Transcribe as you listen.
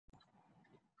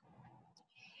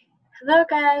Hello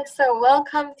guys, so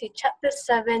welcome to Chapter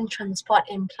 7, Transport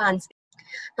in Plants.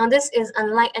 Now this is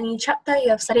unlike any chapter you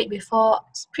have studied before.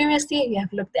 Previously, we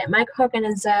have looked at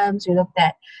microorganisms, we looked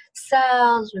at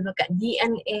cells, we looked at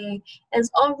DNA. It's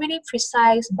all really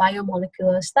precise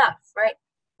biomolecular stuff, right?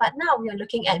 But now we are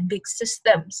looking at big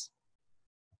systems,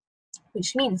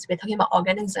 which means we're talking about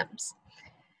organisms.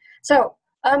 So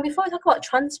before we talk about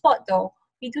transport though,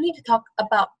 we do need to talk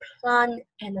about plant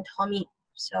anatomy.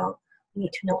 So we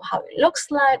need to know how it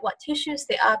looks like, what tissues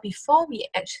they are before we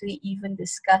actually even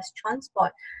discuss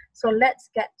transport. So let's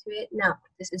get to it now.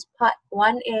 This is part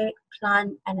 1A,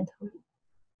 plant anatomy.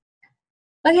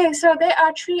 Okay, so there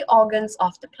are 3 organs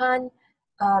of the plant.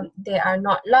 They are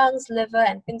not lungs, liver,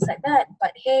 and things like that,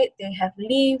 but hey, they have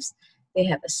leaves, they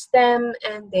have a stem,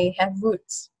 and they have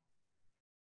roots.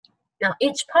 Now,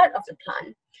 each part of the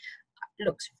plant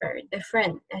looks very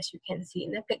different, as you can see in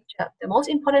the picture. The most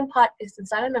important part is the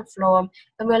xylem and phloem,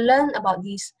 and we'll learn about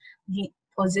these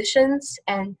positions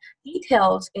and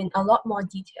details in a lot more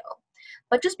detail.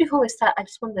 But just before we start, I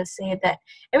just want to say that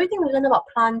everything we learn about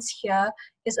plants here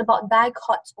is about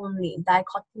dicots only,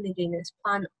 dicotyledonous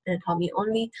plant anatomy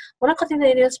only.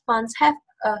 Monocotyledonous plants have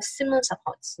a similar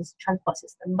transport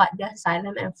system, but their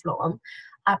xylem and phloem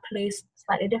are placed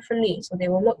slightly differently, so they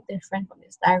will look different from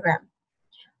this diagram.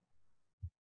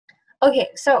 Okay,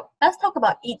 so let's talk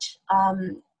about each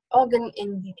organ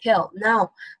in detail.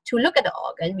 Now, to look at the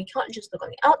organ, we can't just look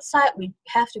on the outside. We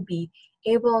have to be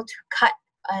able to cut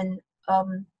and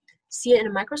see it in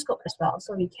a microscope as well.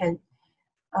 So we can,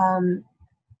 cut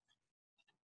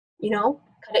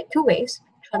it 2 ways: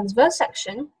 transverse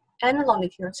section and a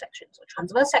longitudinal section. So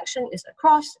transverse section is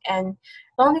across, and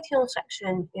longitudinal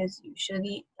section is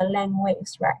usually the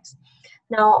lengthways, right?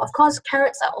 Now, of course,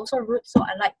 carrots are also roots, so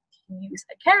I like use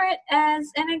a carrot as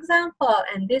an example,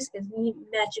 and this is me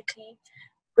magically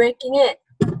breaking it.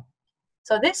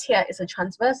 So this here is a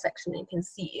transverse section. You can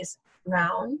see is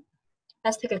round.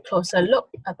 Let's take a closer look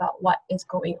about what is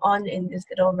going on in this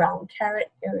little round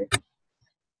carrot area.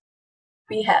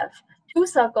 We have 2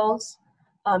 circles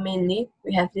mainly.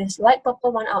 We have this light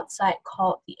purple one outside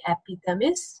called the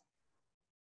epidermis.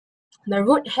 The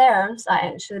root hairs are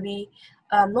actually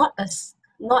not a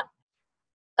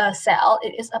cell.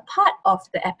 It is a part of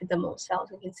the epidermal cell.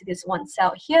 So you can see this one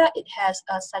cell here. It has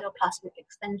a cytoplasmic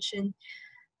extension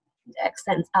that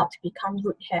extends out to become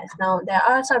root hairs. Now, there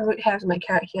are some root hairs in my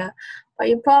carrot here, but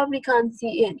you probably can't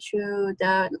see it through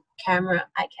the camera.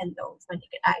 I can though, with my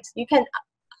naked eyes. You can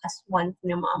ask one from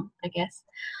your mom, I guess.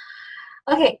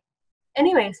 Okay,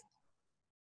 anyways,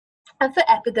 after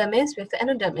epidermis with the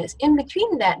endodermis, in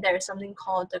between that, there is something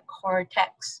called the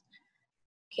cortex.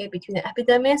 Okay, between the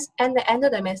epidermis and the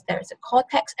endodermis, there is a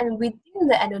cortex, and within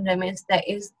the endodermis, there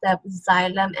is the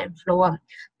xylem and phloem.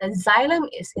 The xylem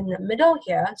is in the middle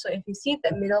here, so if you see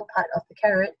the middle part of the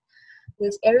carrot,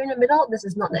 this area in the middle, this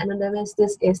is not the endodermis,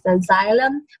 this is the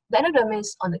xylem. The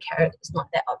endodermis on the carrot is not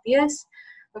that obvious.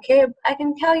 Okay, I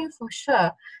can tell you for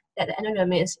sure that the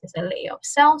endodermis is a layer of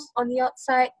cells on the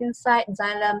outside, inside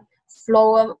xylem,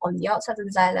 phloem on the outside of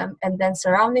the xylem, and then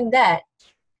surrounding that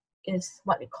is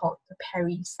what we call the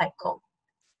pericycle.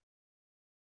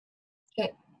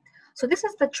 Okay, so this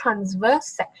is the transverse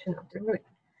section of the root.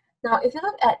 Now, if you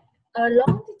look at a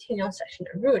longitudinal section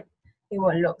of root, it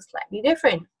will look slightly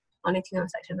different. Longitudinal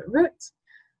section of roots,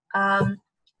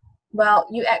 well,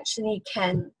 you actually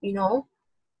can,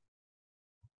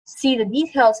 see the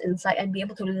details inside and be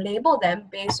able to label them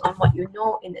based on what you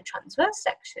know in the transverse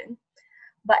section.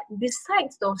 But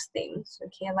besides those things,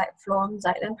 okay, like phloem,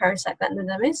 xylem, pericycle, and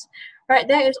endodermis, right,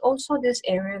 there is also this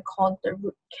area called the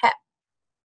root cap.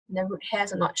 The root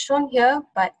hairs are not shown here,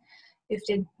 but if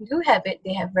they do have it,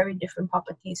 they have very different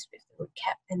properties with the root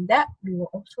cap, and that we will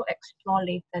also explore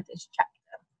later this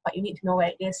chapter. But you need to know where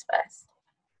it is first.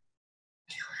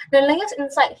 The layers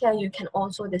inside here you can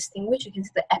also distinguish. You can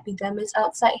see the epidermis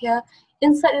outside here.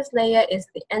 Inside this layer is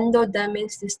the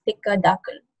endodermis, this thicker,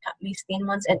 darker, darkly stained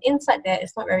ones, and inside there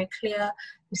it's not very clear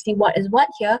to see what is what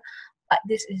here, but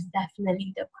this is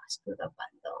definitely the vascular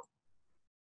bundle.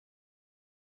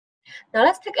 Now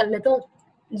let's take a little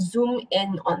zoom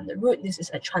in on the root. This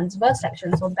is a transverse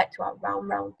section, so back to our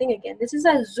round thing again. This is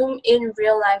a zoom in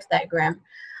real life diagram,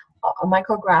 a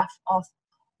micrograph of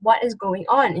what is going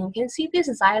on, and you can see this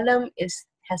xylem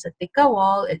has a thicker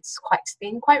wall. It's quite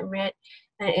stained, quite red,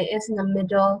 and it is in the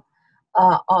middle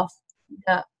of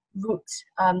the root.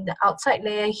 The outside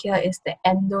layer here is the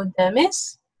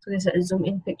endodermis. So this is a zoom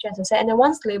in picture, as I said, and the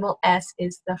one's labeled as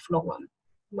is the phloem.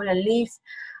 I'm going to leave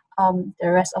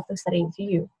the rest of the studying to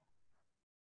you.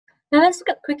 Now let's look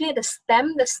at quickly at the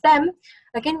stem. The stem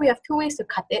Again, we have two ways to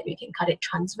cut it. We can cut it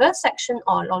transverse section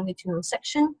or longitudinal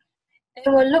section. It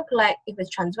will look like, if it's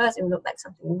transverse, it will look like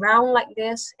something round like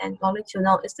this, and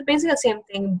longitudinal is basically the same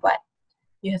thing, but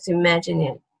you have to imagine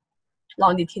it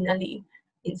longitudinally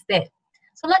instead.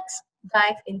 So let's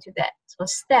dive into that. So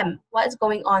stem, what is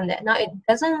going on there? Now it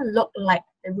doesn't look like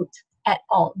the root at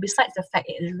all, besides the fact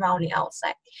it is rounding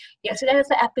outside. Yes, it has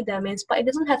the epidermis, but it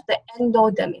doesn't have the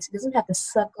endodermis. It doesn't have the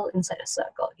circle inside the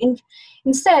circle.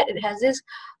 Instead, it has this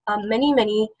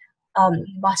many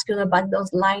vascular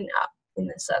bundles lined up in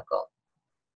a circle,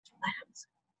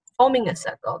 forming a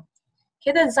circle.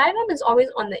 Okay, the xylem is always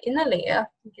on the inner layer.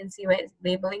 You can see where it's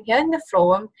labeling here, and the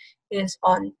phloem is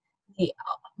on the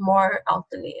more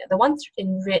outer layer. The ones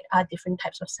in red are different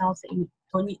types of cells that you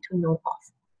don't need to know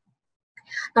of.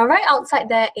 Now, right outside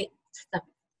there, it's the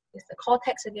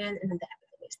cortex again, and then the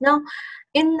epidermis. Now,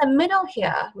 in the middle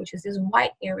here, which is this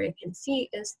white area, you can see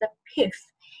is the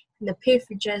pith. And the pith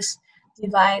just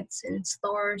divides and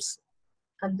stores,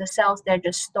 and the cells there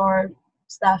just store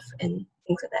stuff and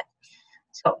things like that.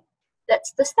 So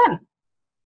that's the stem.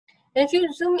 And if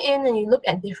you zoom in and you look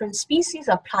at different species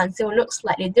of plants, they will look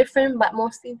slightly different, but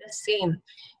mostly the same.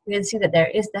 You can see that there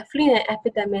is definitely an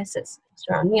epidermis that's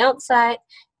surrounding the outside.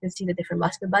 You can see the different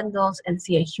vascular bundles and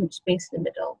see a huge space in the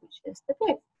middle, which is the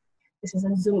pith. This is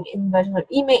a zoom-in version of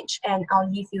image, and I'll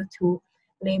leave you to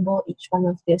label each one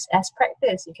of this as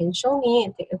practice. You can show me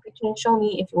and take a picture and show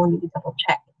me if you want me to double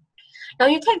check. Now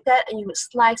you take that and you would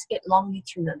slice it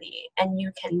longitudinally, and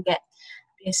you can get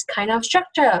this kind of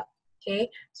structure.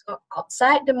 Okay, so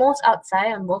outside, the most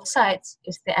outside on both sides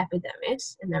is the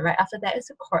epidermis, and then right after that is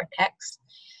the cortex.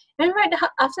 And right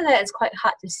after that, it's quite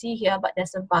hard to see here, but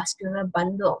there's a vascular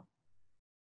bundle.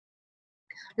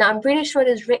 Now I'm pretty sure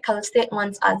these red color state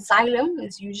ones are xylem.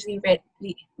 It's usually red,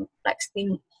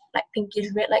 like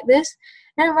pinkish red like this.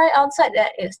 And right outside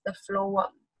that is the phloem.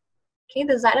 Okay,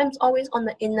 the xylem is always on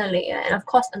the inner layer, and of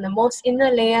course on the most inner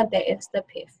layer there is the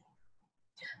pith.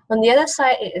 On the other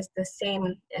side, it is the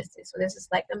same as this. So this is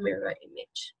like a mirror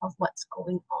image of what's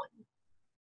going on.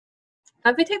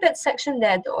 Now, if we take that section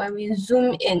there though, and we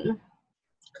zoom in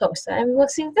closer, and we will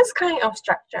see this kind of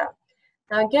structure.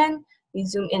 Now again, we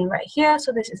zoom in right here.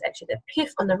 So this is actually the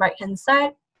pith on the right-hand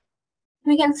side.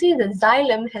 We can see the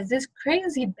xylem has these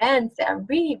crazy bands that are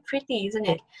really pretty, isn't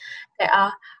it? There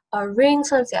are rings,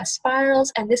 sometimes there are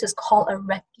spirals, and this is called a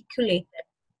reticulated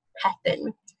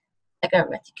pattern, like a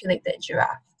reticulated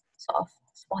giraffe. Sort of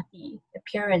spotty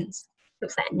appearance,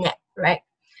 looks like a net, right?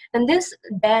 And these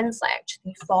bands are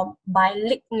actually formed by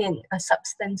lignin, a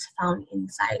substance found in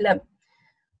xylem.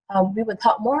 We will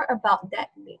talk more about that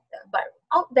later, but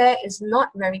out there is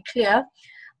not very clear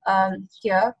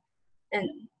here, and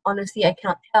honestly I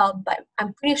cannot tell, but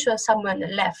I'm pretty sure somewhere on the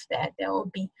left there will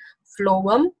be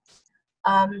phloem,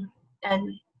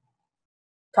 and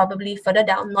probably further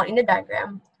down, not in the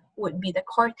diagram, would be the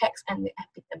cortex and the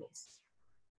epidermis.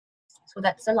 So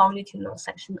that's the longitudinal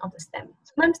section of the stem.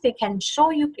 Sometimes they can show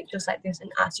you pictures like this and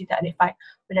ask you to identify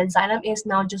where the xylem is.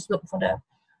 Now just look for the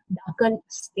darker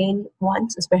stained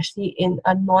ones, especially in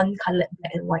a non-colored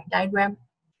black and white diagram.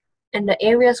 And the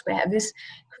areas where have this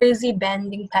crazy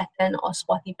banding pattern or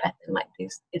spotty pattern like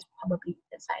this is probably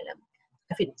the xylem.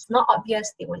 If it's not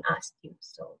obvious, they won't ask you.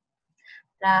 So,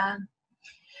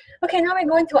 okay, now we're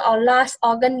going to our last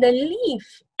organ, the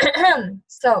leaf.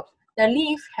 So the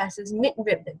leaf has this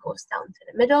midrib that goes down to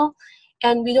the middle,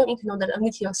 and we don't need to know the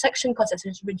longitudinal section because that's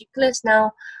just ridiculous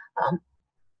now.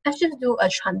 Let's just do a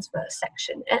transverse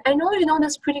section. And I know you know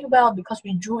this pretty well because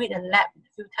we drew it in lab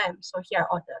a few times. So here are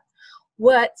all the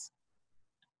words: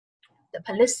 the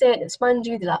pellicid, the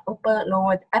spongy, the upper,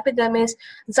 lower, the epidermis,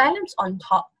 xylem's on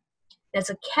top. There's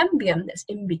a cambium that's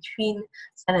in between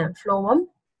xylem and phloem.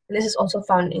 And this is also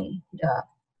found in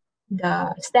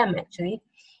the stem actually.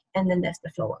 And then there's the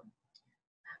phloem.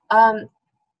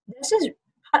 There's this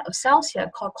part of cells here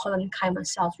called collenchyma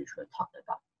cells, which we'll talk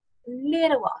about a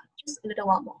little while, just a little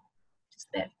while more,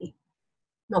 just bear with me,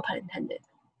 no pun intended.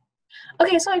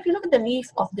 Okay, so if you look at the leaf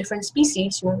of different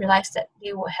species, you will realize that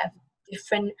they will have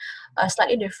different,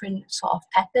 slightly different sort of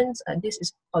patterns. This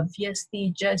is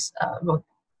obviously just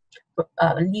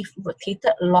leaf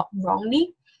rotated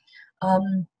wrongly,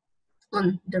 on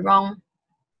the wrong,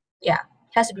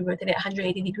 has to be rotated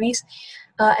 180 degrees.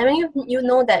 And many of you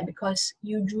know that because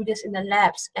you drew this in the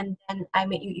labs, and then I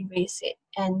made you erase it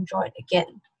and draw it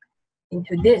again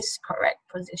into this correct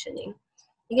positioning.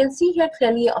 You can see here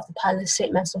clearly of the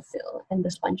pellicid mesophyll and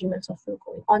the spongy mesophyll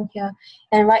going on here.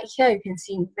 And right here you can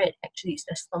see in red, actually it's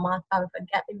the stomata with a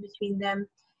gap in between them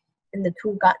and the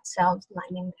two guard cells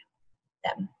lining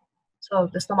them. So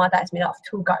the stomata is made of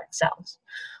two guard cells.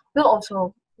 We'll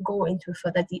also go into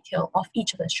further detail of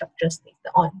each of the structures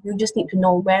later on. You just need to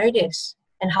know where it is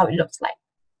and how it looks like.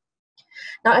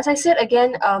 Now, as I said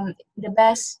again, the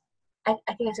best, I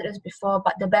think I said this before,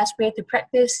 but the best way to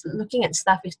practice looking at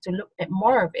stuff is to look at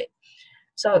more of it.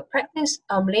 So practice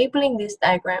labeling these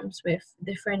diagrams with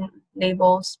different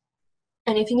labels.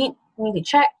 And if you need me to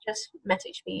check, just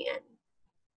message me and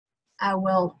I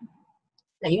will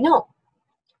let you know.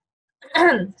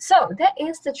 So that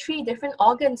is the 3 different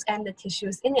organs and the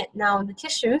tissues in it. Now the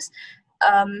tissues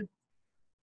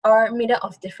are made up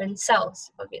of different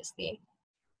cells, obviously.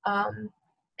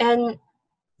 And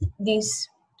these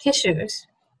tissues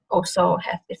also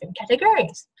have different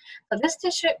categories. So this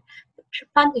tissue,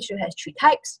 plant tissue, has 3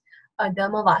 types: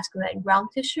 dermal, vascular, and ground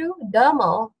tissue.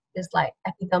 Dermal is like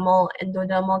epidermal,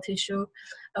 endodermal tissue.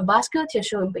 A vascular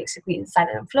tissue basically is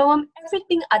xylem and phloem.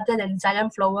 Everything other than xylem,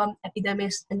 phloem,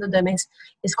 epidermis, endodermis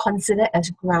is considered as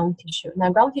ground tissue. Now,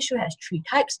 ground tissue has 3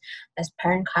 types. There's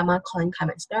parenchyma,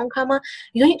 collenchyma, and sclerenchyma.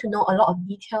 You don't need to know a lot of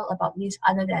detail about these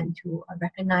other than to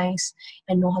recognize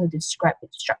and know how to describe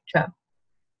its structure.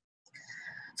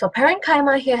 So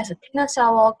parenchyma here has a thinner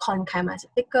cell wall, collenchyma has a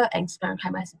thicker, and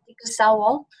sclerenchyma has a thicker cell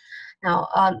wall. Now,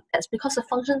 that's because the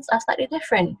functions are slightly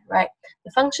different, right?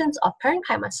 The functions of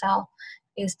parenchyma cell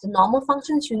is the normal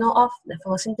functions you know of, the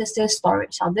photosynthesis,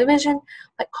 storage, cell division,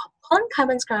 but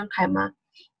collenchyma and sclerenchyma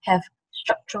have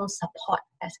structural support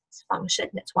as its function.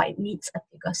 That's why it needs a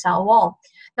thicker cell wall.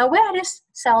 Now, where are these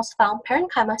cells found?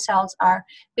 Parenchyma cells are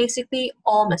basically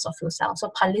all mesophyll cells.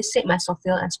 So palisade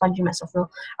mesophyll and spongy mesophyll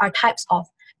are types of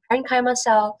parenchyma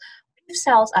cell.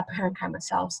 Cells are parenchyma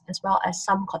cells, as well as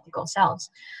some cortical cells.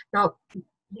 Now,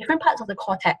 different parts of the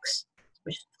cortex,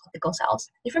 which is cortical cells,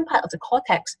 different part of the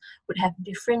cortex would have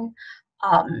different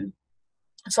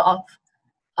types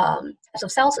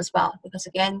of cells as well, because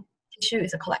again, tissue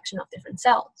is a collection of different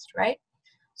cells, right?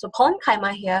 So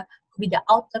collenchyma here could be the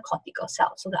outer cortical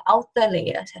cells. So the outer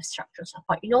layers have structural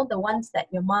support. You know, the ones that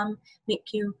your mom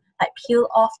make you like peel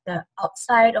off the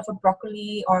outside of a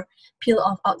broccoli or peel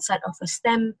off outside of a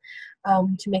stem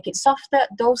to make it softer.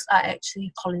 Those are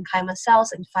actually collenchyma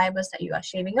cells and fibers that you are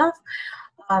shaving off.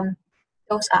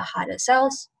 Those are harder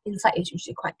cells. Inside is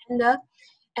usually quite tender.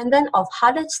 And then of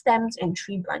harder stems and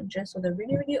tree branches, so the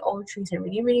really, really old trees and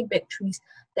really, really big trees,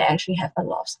 they actually have a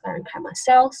lot of sclerenchyma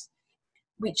cells,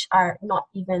 which are not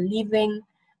even living,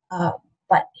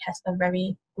 but has a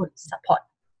very good support,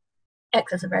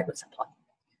 acts as a very good support.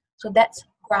 So that's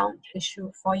ground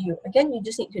tissue for you. Again, you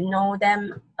just need to know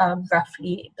them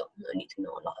roughly. You don't need to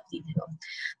know a lot of detail.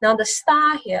 Now the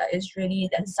star here is really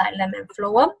the xylem and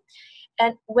phloem,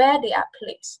 and where they are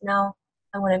placed. Now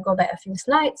I'm going to go back a few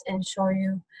slides and show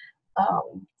you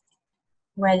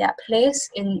where they are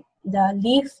placed in the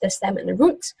leaf, the stem, and the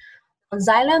roots. On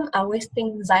xylem, I always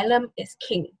think xylem is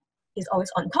king. He's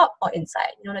always on top or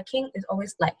inside. You know, the king is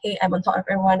always like, hey, I'm on top of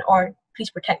everyone, or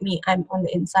please protect me, I'm on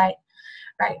the inside,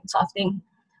 right? Sort of thing.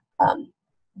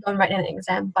 Don't write in an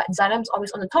exam, but xylem is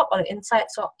always on the top or the inside.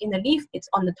 So in the leaf, it's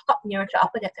on the top near to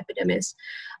upper epidermis.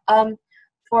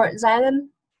 For xylem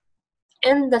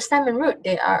and the stem and root,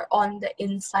 they are on the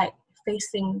inside,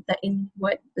 facing the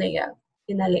inward layer,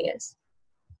 inner layers.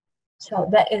 So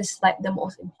that is like the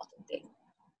most important thing.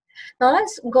 Now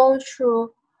let's go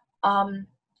through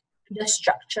the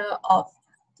structure of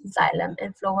xylem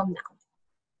and phloem now.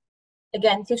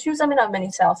 Again, tissues are made of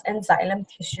many cells, and xylem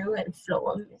tissue and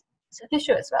phloem is a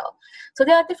tissue as well. So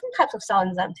there are different types of cell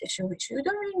in xylem tissue, which you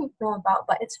don't really know about,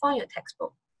 but it's found in your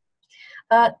textbook.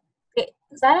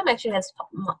 Xylem actually has,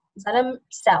 xylem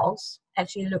cells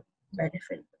actually look very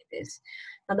different like this.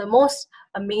 Now the most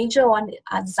major one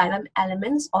are xylem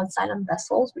elements or xylem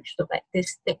vessels, which look like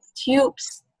these thick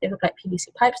tubes. They look like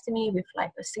PVC pipes to me with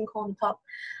like a sinkhole on top.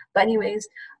 But anyways,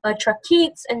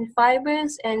 tracheids and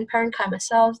fibers and parenchyma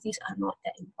cells, these are not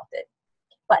that important.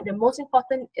 But the most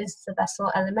important is the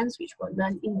vessel elements, which we'll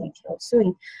learn in detail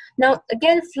soon. Now,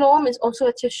 again, phloem is also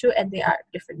a tissue, and they are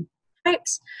different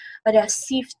types. But there are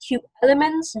sieve tube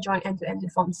elements, joined end to end to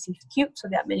form sieve tube. So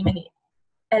there are many, many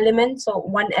elements. So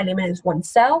one element is one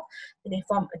cell, and they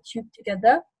form a tube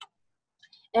together.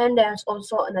 And there's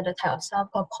also another type of cell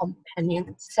called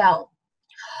companion cell.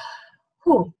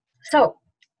 So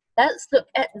let's look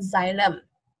at xylem.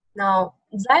 Now,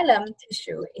 xylem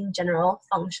tissue in general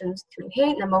functions to,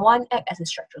 hey, number one, act as a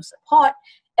structural support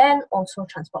and also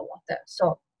transport water.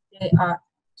 So they are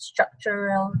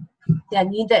structural, they are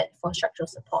needed for structural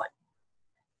support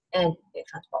and they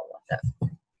transport water.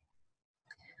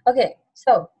 Okay,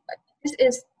 so this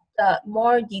is the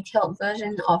more detailed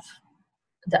version of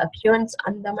the appearance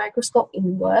under microscope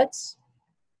in words.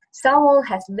 Cell wall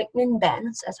has lignin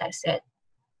bands, as I said.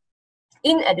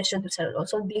 in addition to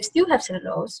cellulose. So they still have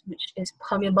cellulose, which is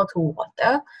permeable to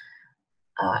water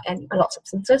and a lot of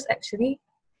substances actually.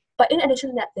 But in addition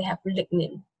to that, they have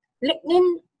lignin.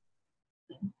 Lignin,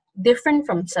 different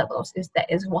from cellulose, is that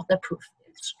it's waterproof.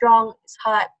 It's strong, it's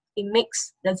hard, it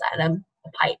makes the xylem a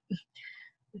pipe.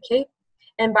 Okay,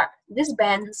 and but these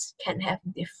bands can have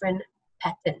different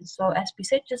patterns. So as we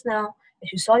said just now,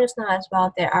 as you saw just now as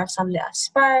well, there are some that are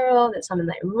spiral, there's some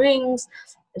like rings,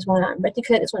 there's one that are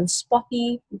reticulate, there's one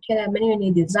spotty. Okay, there are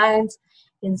many designs.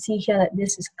 You can see here that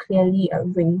this is clearly a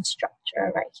ring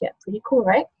structure right here. Pretty cool,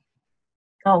 right?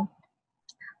 Oh,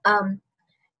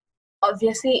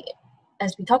 obviously,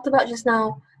 as we talked about just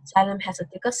now, xylem has a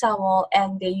thicker cell wall,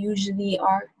 and they usually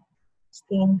are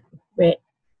stained red,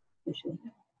 usually,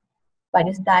 by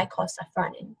this dye called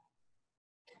safranin.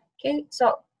 Okay,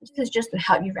 so this is just to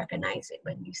help you recognize it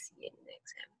when you see it in the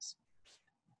exams.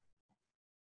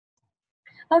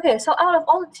 Okay, so out of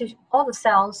all the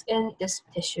cells in this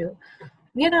tissue,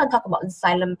 we are going to talk about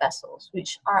xylem vessels,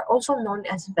 which are also known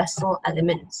as vessel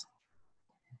elements.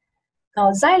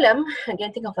 Now, xylem,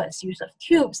 again, think of it as a series of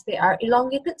tubes. They are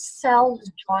elongated cells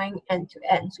joined end to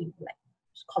end. So you like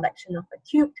collection of a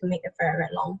tube to make a very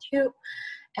long tube,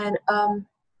 and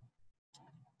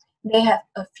they have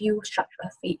a few structural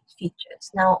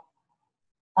features. Now,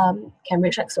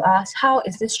 Cambridge likes to ask, how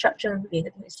is this structure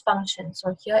related to its function?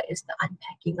 So here is the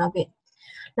unpacking of it.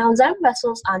 Now, xylem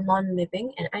vessels are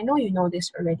non-living, and I know you know this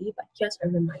already, but here's a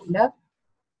reminder.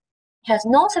 It has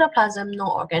no cytoplasm, no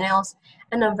organelles,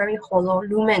 and a very hollow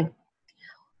lumen.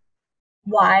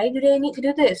 Why do they need to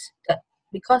do this?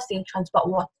 Because they transport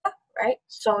water, right?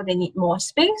 So they need more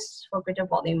space for greater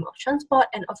volume of transport.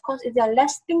 And of course, if there are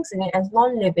less things in it, as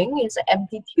non-living, it's an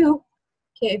empty tube.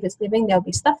 Okay, if it's living, there'll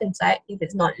be stuff inside. If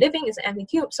it's not living, it's an empty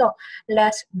tube. So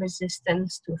less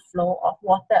resistance to flow of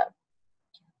water.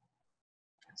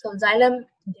 So xylem,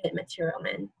 dead material,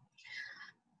 man.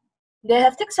 They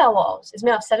have thick cell walls. It's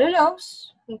made of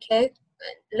cellulose, okay,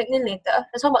 lignin later.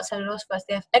 Let's talk about cellulose first.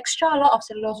 They have extra lot of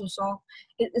cellulose also.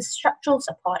 It is structural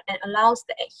support and allows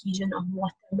the adhesion of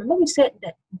water. Remember we said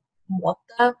that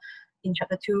water in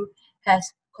chapter 2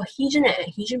 has cohesion and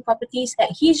adhesion properties.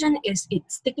 Adhesion is it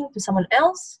sticking to someone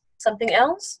else, something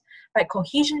else, right?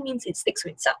 Cohesion means it sticks to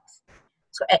itself.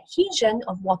 So adhesion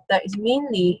of water is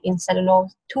mainly in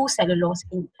cellulose, to cellulose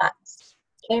in plants.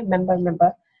 Okay,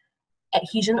 remember.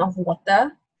 Adhesion of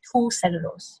water to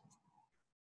cellulose.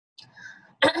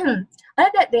 Other than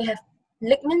that, they have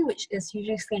lignin, which is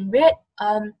usually stained red,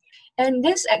 and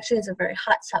this actually is a very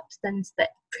hard substance that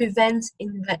prevents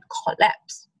inlet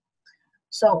collapse.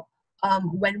 So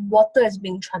when water is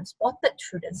being transported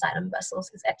through the xylem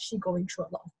vessels, it's actually going through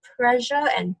a lot of pressure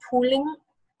and pulling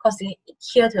because they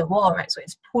adhere to the wall, right? So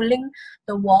it's pulling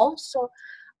the wall so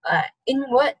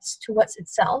inwards towards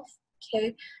itself.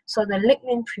 Okay, so the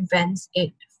lignin prevents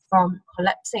it from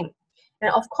collapsing.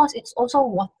 And of course, it's also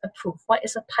waterproof. What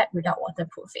is a pipe without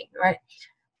waterproofing, right?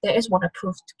 There is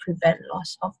waterproof to prevent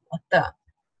loss of water.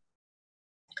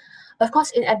 Of course,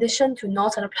 in addition to no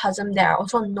cytoplasm, there are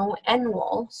also no end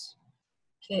walls.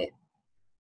 Okay,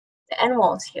 the end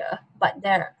walls here, but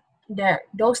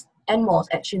those end walls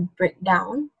actually break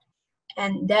down,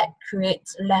 and that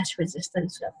creates less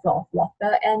resistance to the flow of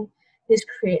water, and this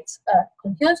creates a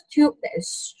continuous tube that is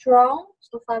strong.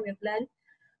 So far we've learned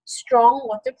strong,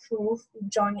 waterproof,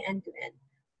 joined end to end.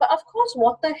 But of course,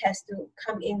 water has to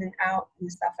come in and out and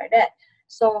stuff like that.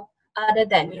 So other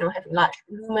than having large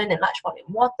lumen and large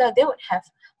volume water, they would have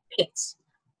pits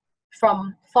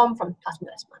formed from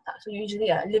plasmodesmata. So usually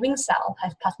a living cell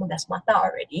has plasmodesmata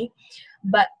already,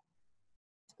 but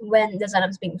when the xylem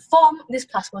is being formed, this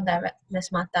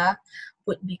plasmodesmata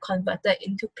would be converted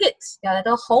into pits. There are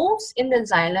little holes in the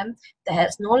xylem that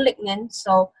has no lignin,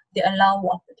 so they allow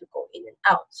water to go in and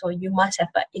out. So you must have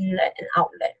an inlet and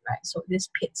outlet, right? So these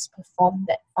pits perform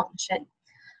that function.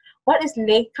 What is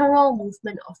lateral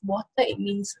movement of water? It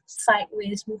means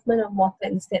sideways movement of water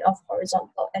instead of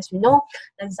horizontal. As you know,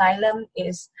 the xylem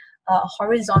is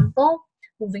horizontal,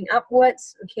 moving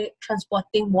upwards, okay,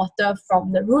 transporting water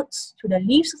from the roots to the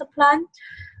leaves of the plant.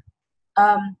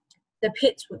 The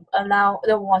pits would allow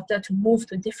the water to move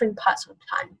to different parts of the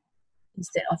plant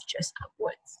instead of just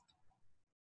upwards.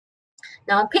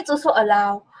 Now, pits also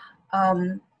allow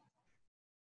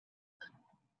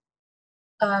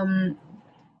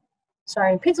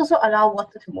pits also allow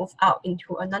water to move out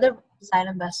into another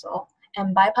xylem vessel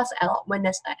and bypass the air when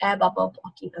there's an air bubble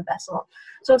blocking a vessel.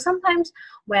 So sometimes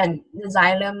when the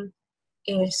xylem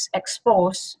is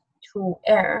exposed to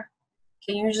air,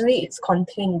 okay, usually it's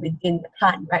contained within the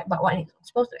plant, right? But when it's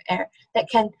exposed to air, that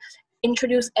can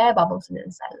introduce air bubbles in the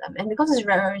xylem. And because it's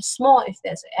very, very small, if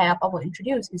there's an air bubble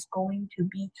introduced, it's going to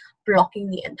be blocking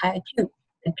the entire tube.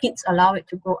 The pits allow it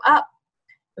to go up.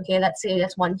 Okay, let's say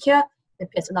there's one here. The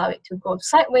pits allow it to go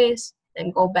sideways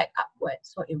and go back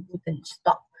upwards, so it wouldn't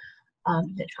stop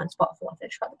the transport of water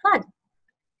throughout the plant.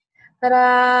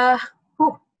 Ta-da!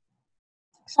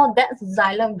 So that's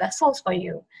xylem vessels for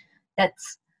you.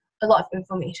 That's a lot of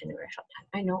information in a very short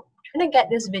time. I know. I'm trying to get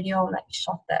this video like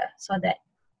shorter so that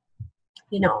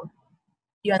you know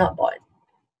you're not bored.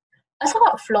 Let's talk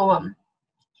about phloem.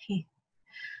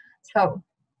 So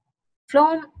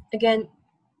phloem, again,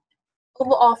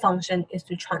 overall function is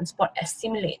to transport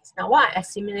assimilates. Now, what are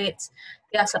assimilates?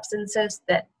 They are substances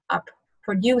that are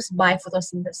produced by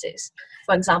photosynthesis.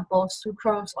 For example,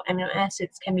 sucrose or amino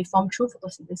acids can be formed through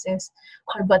photosynthesis,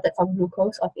 converted from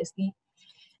glucose, obviously.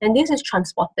 And this is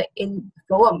transported in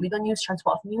phloem. We don't use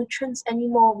transport of nutrients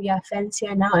anymore. We are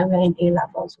fancier now and we're in A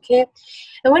levels, okay?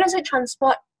 And where does it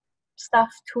transport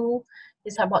stuff to?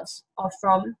 It's about or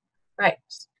from, right?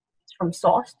 From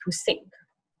source to sink.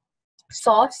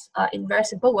 Source, in very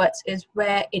simple words, is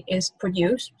where it is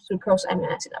produced. Sucrose and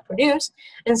amino acids are produced.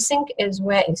 And sink is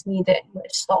where it's needed, where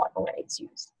it's stored, or where it's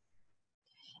used.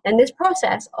 And this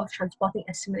process of transporting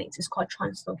assimilates is called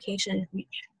translocation,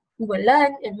 which we will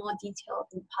learn in more detail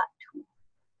in part 2.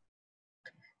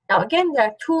 Now again, there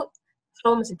are two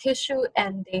phloem as a tissue,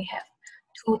 and they have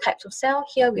two types of cell.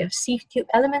 Here we have sieve tube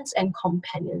elements and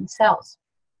companion cells.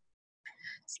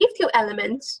 Sieve tube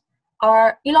elements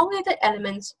are elongated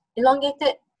elements,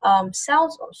 elongated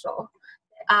cells also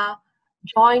that are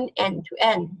joined end to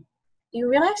end. You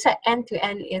realize that end to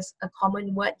end is a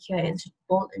common word here in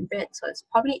bold and red, so it's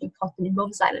probably important in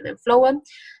both xylem and phloem.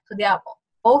 So they are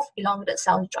both elongated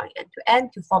cells joined end to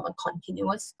end to form a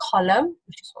continuous column,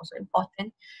 which is also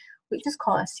important, which is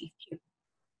called a sieve tube.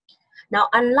 Now,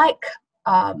 unlike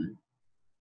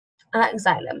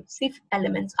xylem, sieve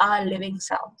elements are living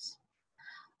cells,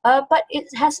 but it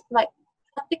has like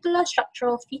particular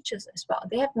structural features as well.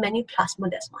 They have many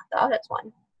plasmodesmata, that's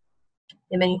one.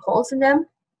 There are many holes in them,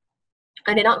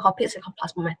 and they're not called pits, they're called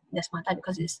plasmodesmata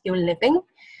because it's still living.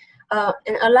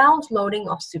 And allows loading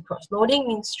of sucrose. Loading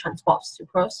means transport of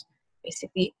sucrose,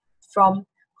 basically, from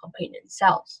component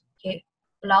cells. Okay,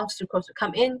 allows sucrose to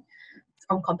come in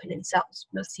from component cells.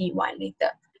 We'll see why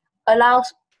later.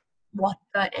 Allows water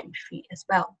entry as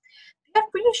well. They have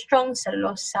pretty strong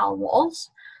cellulose cell walls,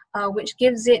 which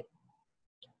gives it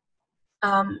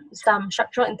some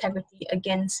structural integrity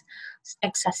against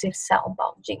excessive cell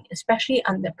bulging, especially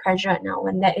under pressure. Now,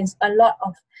 when there is a lot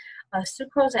of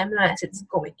sucrose and amino acids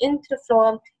going into the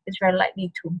phloem, it's very likely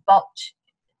to bulge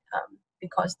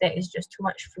because there is just too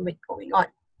much fluid going on.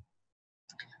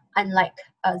 Unlike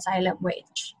xylem,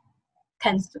 which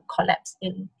tends to collapse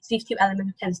in, sieve tube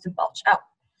element tends to bulge out.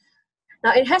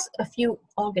 Now, it has a few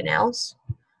organelles,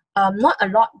 not a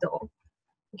lot though,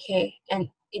 okay, and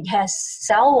it has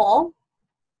cell wall,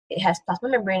 it has plasma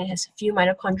membrane, it has a few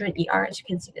mitochondria and ER, as you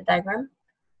can see in the diagram.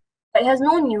 But it has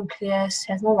no nucleus,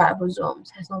 has no ribosomes,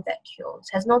 has no vacuoles,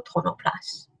 has no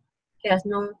tonoplast. It has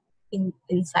no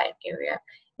inside area.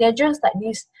 They're just like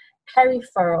these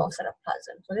peripheral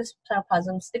cytoplasm. So this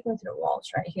cytoplasm sticking to the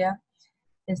walls right here.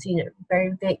 You can see a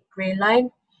very big gray line.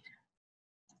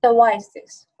 So why is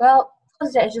this? Well,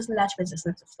 because there is just less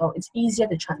resistance to flow. It's easier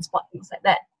to transport things like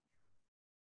that.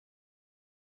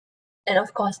 And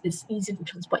of course, it's easier to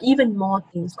transport even more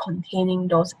things containing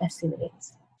those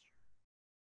assimilates.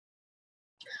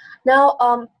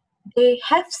 Now, they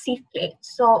have sieve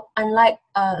plates. So unlike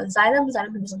xylem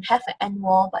doesn't have an end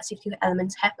wall, but sieve tube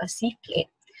elements have a sieve plate,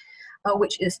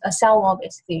 which is a cell wall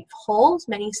basically. It holds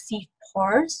many sieve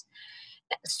pores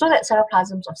so that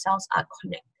cytoplasms of cells are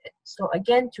connected. So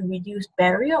again, to reduce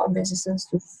barrier or resistance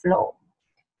to flow.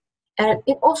 And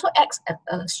it also acts as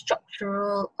a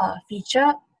structural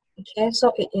feature. Okay,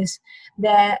 so it is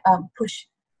there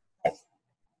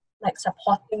like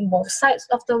supporting both sides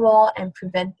of the wall and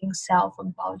preventing cell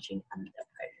from bulging under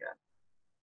pressure.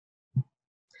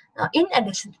 Now, in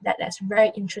addition to that, that's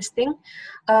very interesting.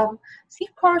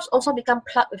 Sieve pores also become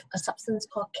plugged with a substance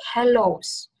called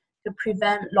callose to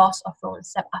prevent loss of phloem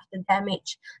sap after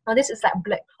damage. Now, this is like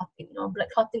blood clotting. You know, blood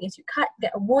clotting is you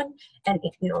get a wound and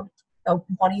it, your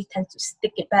body tends to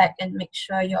stick it back and make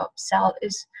sure your cell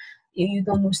is you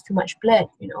don't lose too much blood,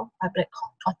 by blood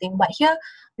clotting. But here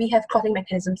we have clotting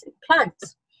mechanisms in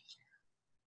plants.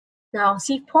 Now,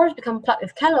 sieve pores become plugged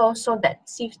with callose so that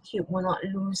sieve tube will not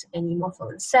lose any more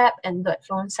phloem sap, and the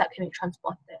phloem sap can be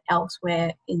transported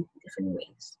elsewhere in different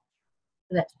ways.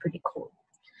 So that's pretty cool.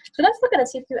 So let's look at the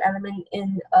sieve tube element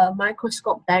in a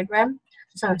microscope diagram.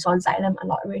 So we saw in xylem a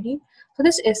lot already. So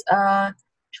this is a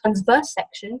transverse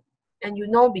section, and you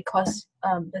know because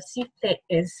the sieve plate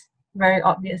is very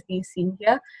obviously seen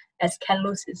here as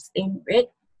cellulose is stained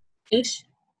red-ish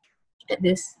at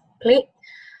this plate.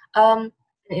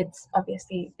 It's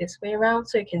obviously this way around,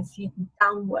 so you can see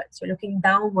downwards. You're looking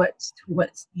downwards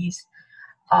towards these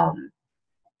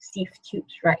sieve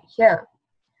tubes right here.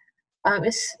 I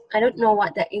don't know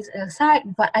what that is at the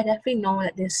side, but I definitely know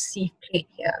that this sieve plate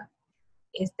here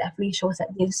definitely shows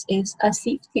that this is a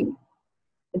sieve tube.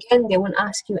 Again, they won't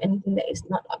ask you anything that is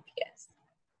not obvious.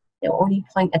 They'll only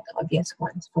point at the obvious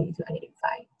ones for you to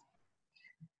identify.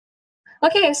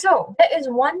 Okay, so that is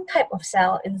one type of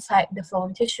cell inside the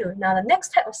phloem tissue. Now, the next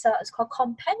type of cell is called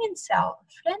companion cell,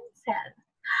 friend cell.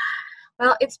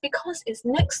 Well, it's because it's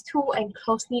next to and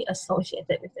closely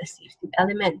associated with the sieve tube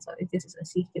element. So if this is a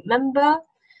sieve tube member,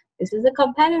 this is a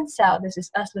companion cell. This is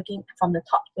us looking from the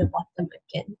top to the bottom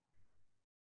again.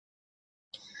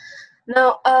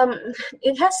 Now,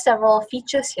 it has several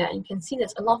features here. You can see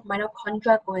there's a lot of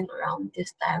mitochondria going around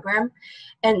this diagram.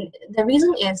 And the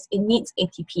reason is it needs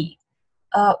ATP.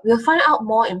 We'll find out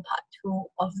more in part 2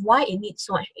 of why it needs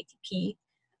so much ATP.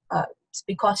 It's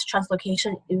because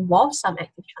translocation involves some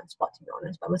active transport, to be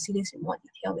honest, but we'll see this in more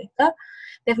detail later.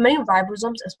 They have many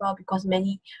ribosomes as well because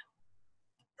many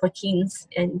proteins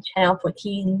and channel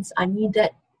proteins are needed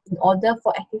in order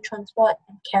for active transport,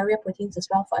 and carrier proteins as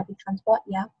well for active transport.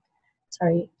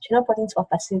 Channel proteins for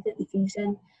facilitated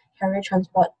diffusion, carrier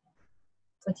transport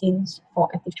proteins for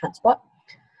active transport.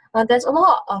 There's a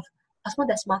lot of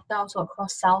plasmodesmata also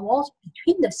across cell walls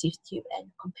between the sieve tube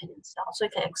and companion cells. So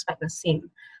you can expect the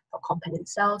same for companion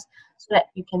cells so that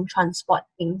you can transport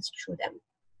things through them.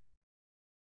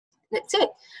 That's it,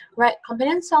 right?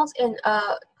 Companion cells, in a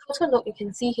closer look, you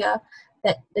can see here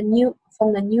that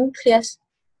from the nucleus,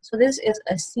 so this is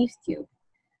a sieve tube.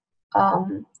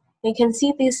 You can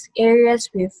see these areas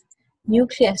with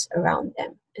nucleus around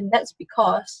them, and that's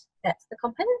because that's the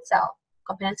companion cell.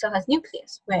 Companion cell has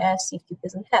nucleus, whereas sieve tube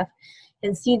doesn't have. You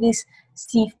can see this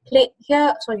sieve plate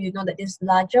here, so you know that these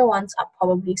larger ones are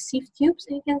probably sieve tubes,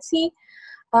 and you can see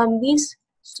these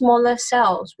smaller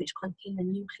cells which contain the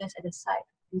nucleus at the side.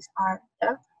 These are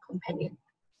the companion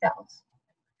cells.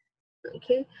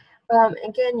 Okay.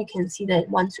 Again, you can see that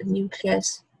ones with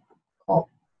nucleus called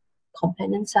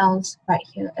companion cells right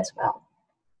here as well.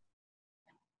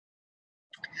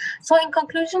 So in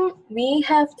conclusion, we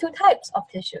have two types of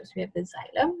tissues. We have the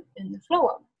xylem and the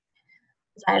phloem.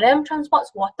 Xylem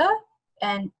transports water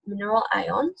and mineral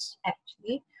ions,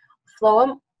 actually.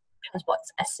 Phloem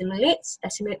transports assimilates.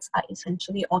 Assimilates are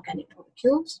essentially organic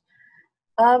molecules.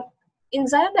 In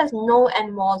xylem, there's no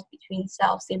end walls between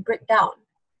cells. They break down.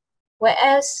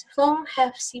 Whereas phloem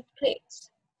have sieve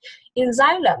plates. In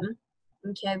xylem,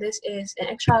 okay, this is an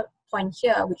extra point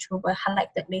here, which will be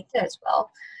highlighted later as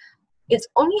well. It's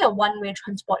only a one-way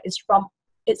transport.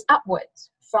 It's upwards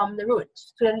from the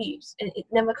roots to the leaves, and it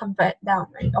never comes back down,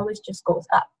 right? It always just goes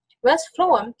up. Whereas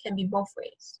phloem can be both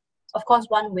ways. Of course,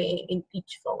 one way in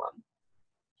each phloem.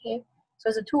 Okay, so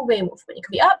it's a two-way movement. It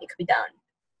could be up, it could be down.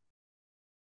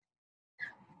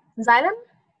 Xylem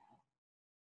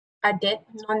are dead,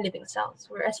 non-living cells,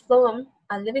 whereas phloem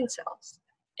are living cells.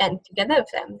 And together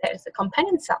with them, there's the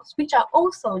companion cells, which are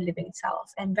also living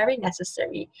cells and very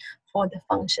necessary for the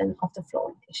function of the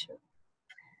phloem tissue.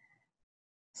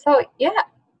 So yeah,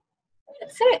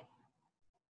 that's it.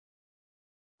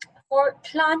 For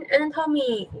plant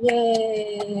anatomy,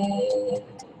 yay!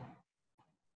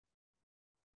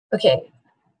 Okay,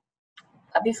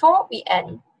 but before we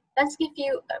end, let's give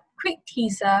you a quick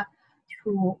teaser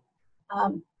to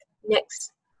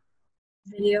next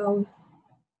video,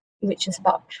 which is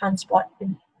about transport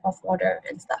of water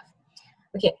and stuff.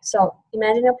 Okay, so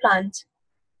imagine a plant.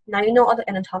 Now you know all the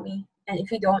anatomy, and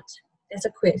if you don't, there's a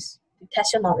quiz to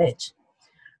test your knowledge.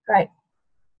 Right.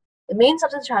 The main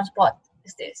substance transport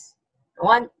is this.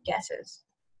 1, gases.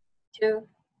 2,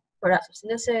 products of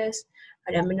synthesis.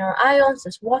 Are there mineral ions?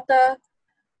 There's water.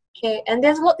 Okay, and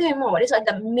there's a lot more. These are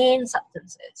the main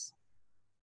substances.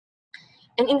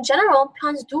 And in general,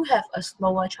 plants do have a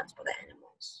slower transport than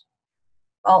animals.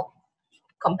 Well,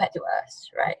 compared to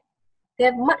us, right? They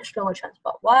have much slower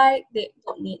transport. Why? They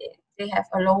don't need it. They have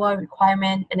a lower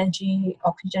requirement, energy,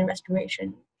 oxygen,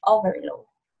 respiration, all very low.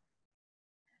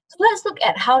 So let's look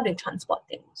at how they transport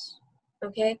things.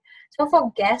 Okay, so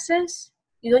for gases,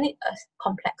 you don't need a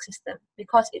complex system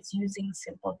because it's using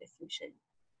simple diffusion.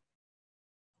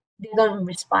 They don't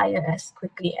respire as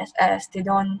quickly as us. They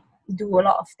don't do a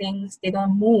lot of things. They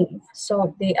don't move.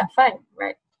 So they are fine,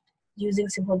 right? Using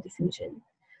simple diffusion.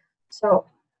 So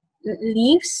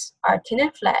leaves are thin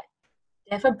and flat.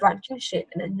 They have a branching shape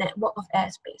and a network of air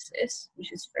spaces,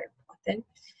 which is very important. important.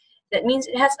 That means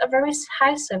it has a very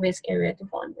high surface area to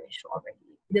volume ratio already.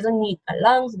 It doesn't need a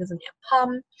lungs, it doesn't need a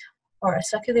pump or a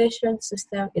circulation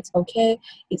system. It's okay.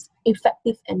 It's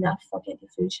effective enough for their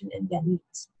diffusion and their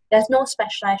needs. There's no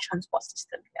specialized transport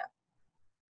system here.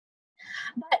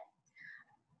 But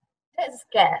let's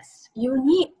guess, you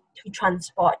need to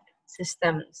transport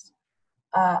systems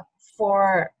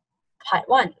for part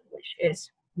 1, which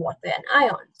is water and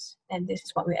ions. And this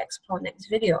is what we explore next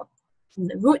video. From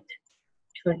the root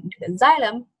to the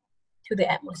xylem to the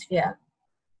atmosphere.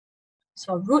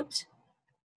 So root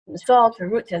from the soil to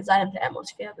root to the xylem to the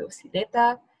atmosphere, we'll see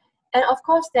later. And of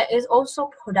course, there is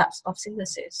also products of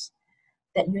synthesis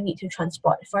that you need to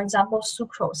transport. For example,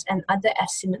 sucrose and other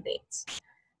assimilates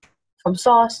from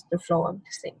source to phloem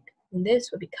to sink. And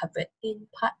this will be covered in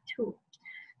part 2.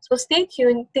 So stay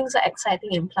tuned. Things are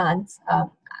exciting in plants.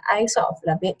 I sort of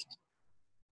love it.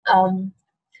 I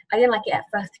didn't like it at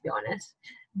first, to be honest.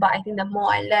 But I think the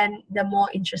more I learn, the more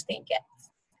interesting it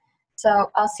gets. So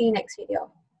I'll see you next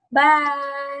video.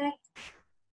 Bye!